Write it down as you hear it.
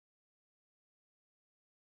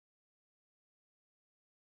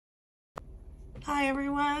Hi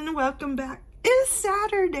everyone, welcome back. It's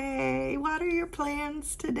Saturday. What are your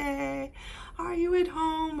plans today? Are you at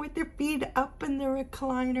home with your feet up in the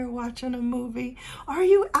recliner watching a movie? Are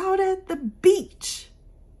you out at the beach?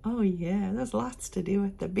 Oh yeah, there's lots to do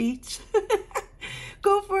at the beach.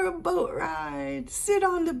 Go for a boat ride, sit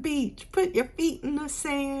on the beach, put your feet in the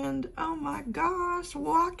sand. Oh my gosh,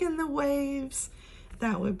 walk in the waves.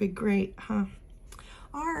 That would be great, huh?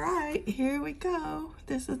 All right, here we go.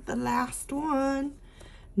 This is the last one.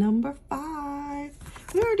 Number 5.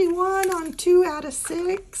 We already won on 2 out of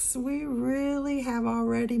 6. We really have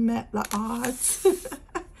already met the odds.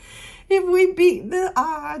 If we beat the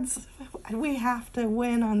odds, we have to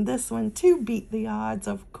win on this one to beat the odds,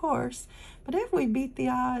 of course. But if we beat the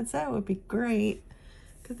odds, that would be great.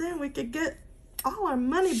 Because then we could get all our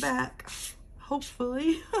money back,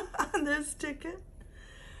 hopefully, on this ticket.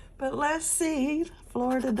 But let's see.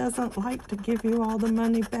 Florida doesn't like to give you all the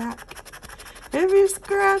money back. If you're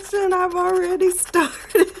scratching, I've already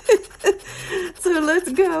started. So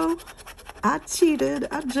let's go. I cheated.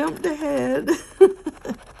 I jumped ahead.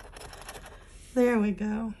 There we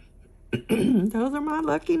go. Those are my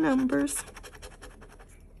lucky numbers.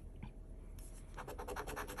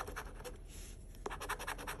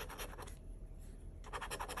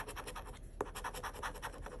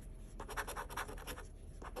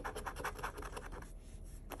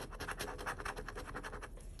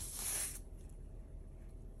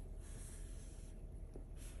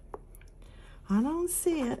 I don't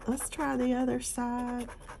see it. Let's try the other side.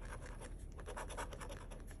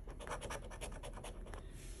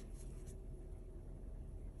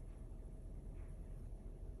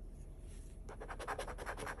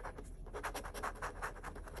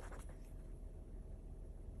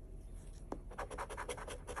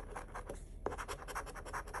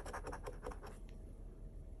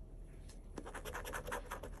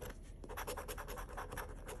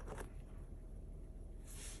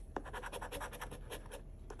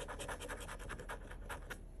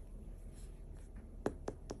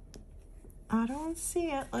 I don't see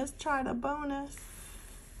it. Let's try the bonus.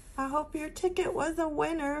 I hope your ticket was a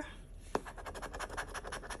winner.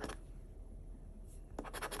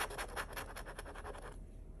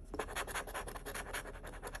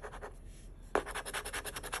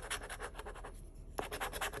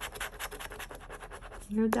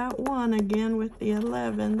 You're that one again with the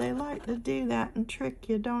 11. They like to do that and trick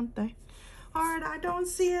you, don't they? All right, I don't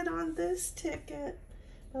see it on this ticket.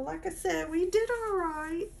 But like I said, we did all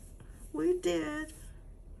right. We did.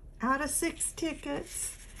 Out of 6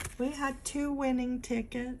 tickets, we had 2 winning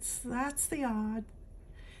tickets. That's the odd.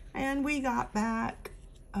 And we got back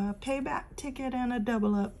a payback ticket and a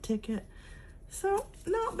double up ticket. So,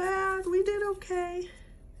 not bad. We did okay.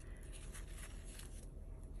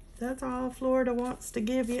 That's all Florida wants to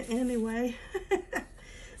give you anyway.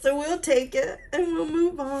 So we'll take it and we'll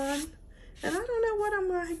move on. And I don't know what I'm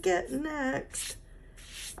going to get next.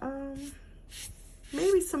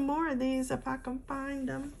 Maybe some more of these if I can find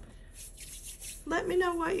them. Let me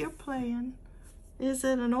know what you're playing. Is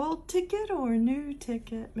it an old ticket or a new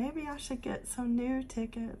ticket? Maybe I should get some new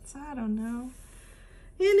tickets. I don't know.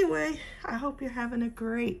 Anyway, I hope you're having a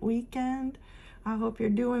great weekend. I hope you're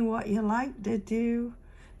doing what you like to do.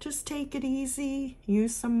 Just take it easy.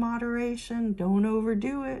 Use some moderation. Don't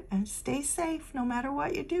overdo it. And stay safe no matter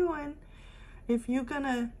what you're doing. If you're going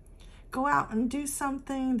to go out and do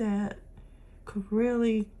something that could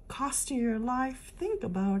really cost you your life, think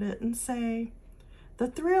about it and say, the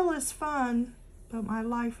thrill is fun, but my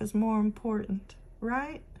life is more important,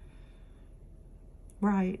 right?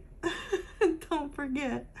 Right. Don't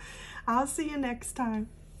forget. I'll see you next time.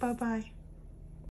 Bye-bye.